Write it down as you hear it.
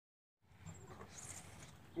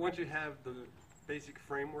once you have the basic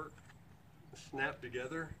framework snapped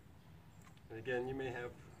together, and again, you may have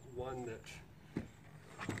one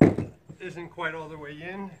that isn't quite all the way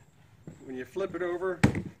in. When you flip it over,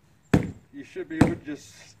 you should be able to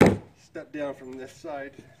just step down from this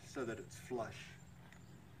side so that it's flush.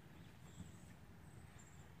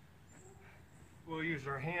 We'll use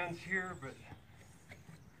our hands here, but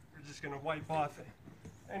we're just going to wipe off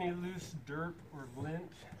any loose dirt or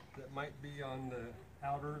lint that might be on the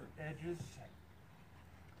outer edges.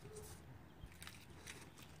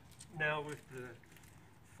 Now with the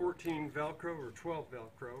 14 Velcro or 12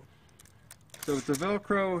 Velcro. So with the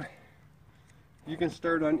Velcro, you can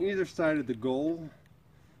start on either side of the goal.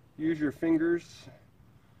 Use your fingers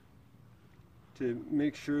to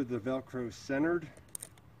make sure the Velcro is centered.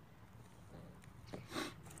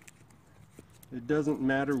 It doesn't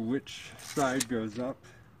matter which side goes up,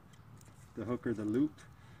 the hook or the loop.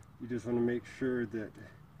 You just want to make sure that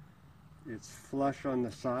it's flush on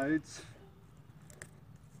the sides.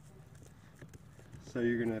 So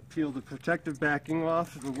you're going to peel the protective backing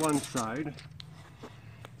off the one side.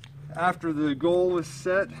 After the goal is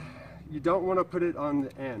set, you don't want to put it on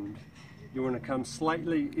the end. You want to come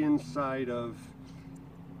slightly inside of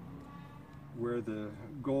where the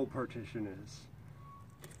goal partition is.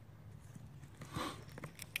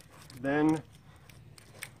 Then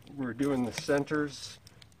we're doing the centers.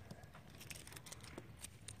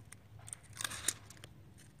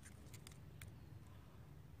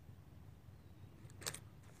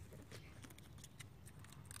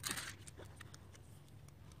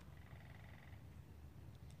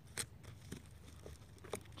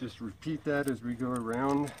 Just repeat that as we go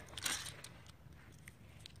around.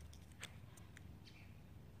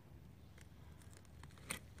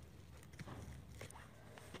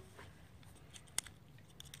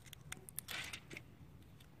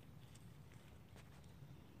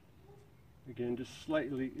 Again, just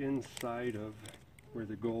slightly inside of where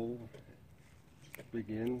the goal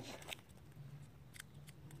begins.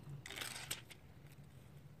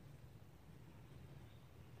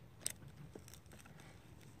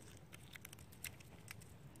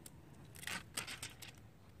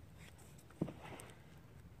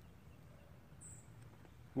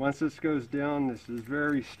 Once this goes down, this is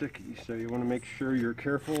very sticky, so you want to make sure you're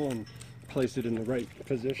careful and place it in the right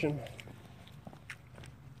position.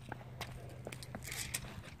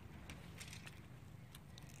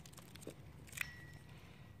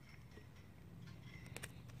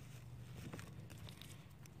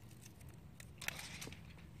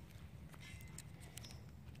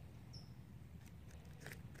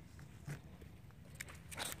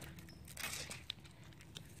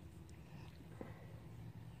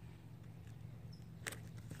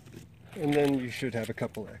 And then you should have a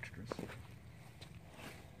couple extras.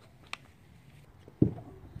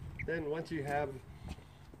 Then once you have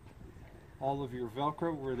all of your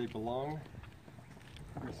Velcro where they belong,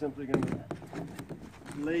 you're simply going to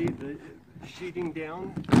lay the sheeting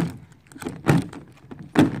down.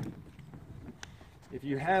 If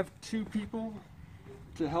you have two people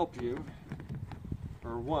to help you,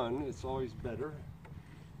 or one, it's always better.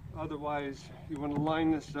 Otherwise, you want to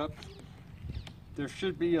line this up. There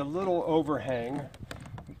should be a little overhang,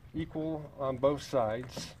 equal on both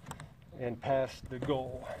sides, and past the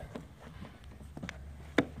goal.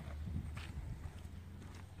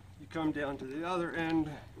 You come down to the other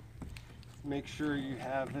end, make sure you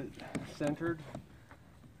have it centered.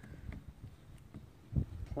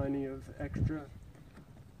 Plenty of extra.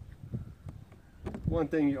 One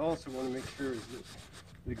thing you also want to make sure is that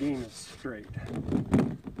the game is straight.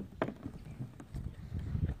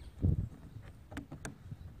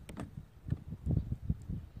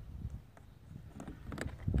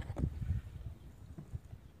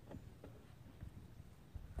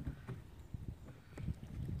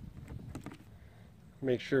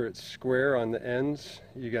 Make sure it's square on the ends.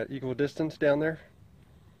 You got equal distance down there?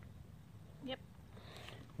 Yep.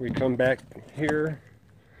 We come back here,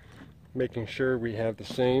 making sure we have the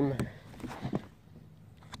same.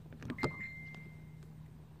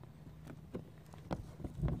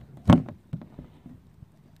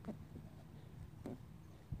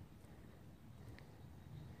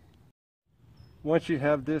 Once you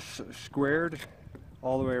have this squared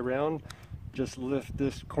all the way around, just lift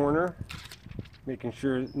this corner, making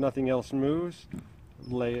sure nothing else moves.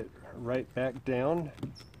 Lay it right back down.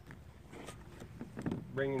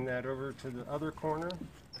 Bringing that over to the other corner.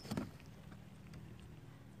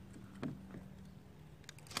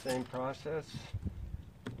 Same process.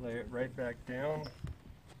 Lay it right back down.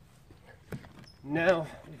 Now,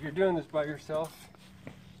 if you're doing this by yourself,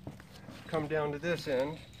 come down to this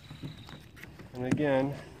end. And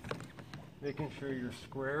again, making sure you're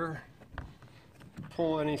square.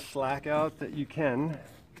 Pull any slack out that you can.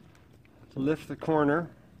 Lift the corner,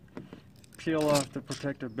 peel off the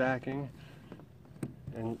protective backing,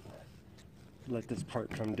 and let this part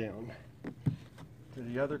come down. To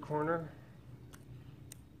the other corner.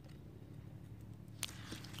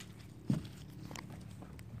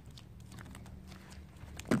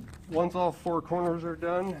 Once all four corners are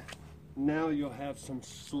done, now you'll have some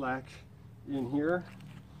slack in here,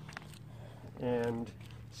 and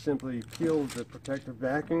simply peel the protective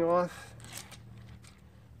backing off.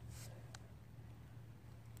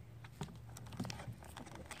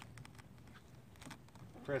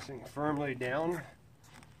 Pressing firmly down.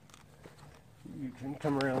 You can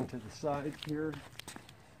come around to the sides here,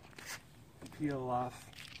 peel off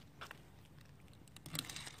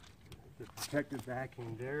the protective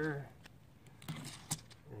backing there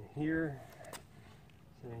and here.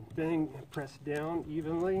 Same thing, press down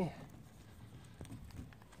evenly.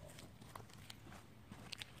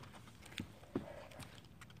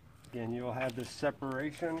 Again, you'll have this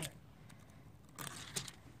separation.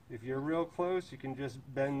 If you're real close, you can just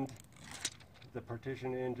bend the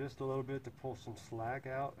partition in just a little bit to pull some slack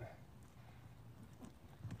out.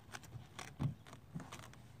 And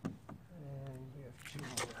we have two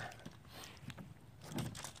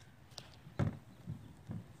more.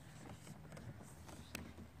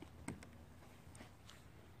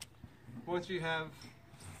 Once you have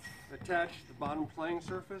attached the bottom playing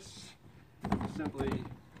surface, simply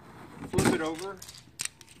flip it over,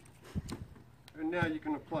 and now you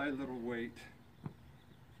can apply a little weight.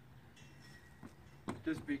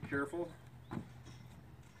 Just be careful.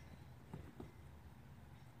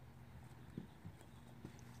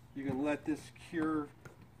 You can let this cure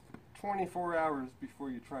 24 hours before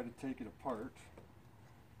you try to take it apart.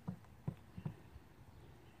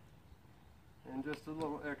 And just a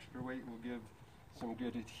little extra weight will give some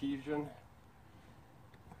good adhesion.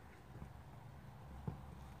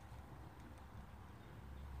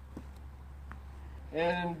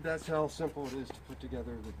 And that's how simple it is to put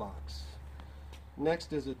together the box.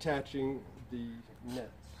 Next is attaching the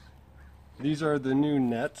nets. These are the new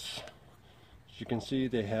nets. As you can see,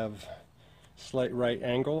 they have slight right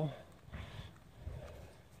angle.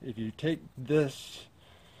 If you take this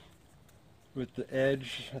with the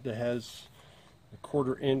edge that has a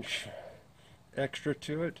 1/4 inch extra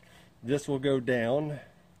to it, this will go down.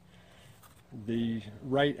 The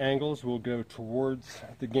right angles will go towards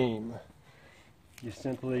the game. You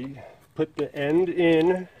simply put the end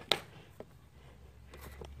in,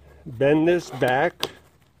 bend this back,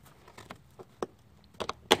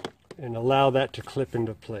 and allow that to clip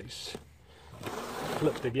into place.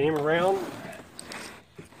 Flip the game around.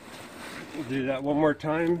 We'll do that one more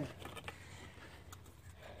time.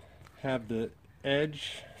 Have the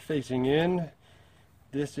edge facing in,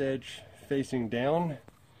 this edge facing down.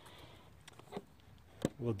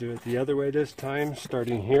 We'll do it the other way this time,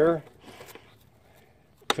 starting here.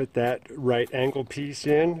 Put that right angle piece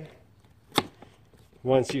in.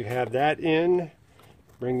 Once you have that in,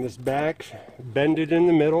 bring this back, bend it in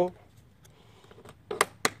the middle,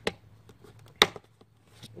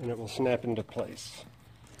 and it will snap into place.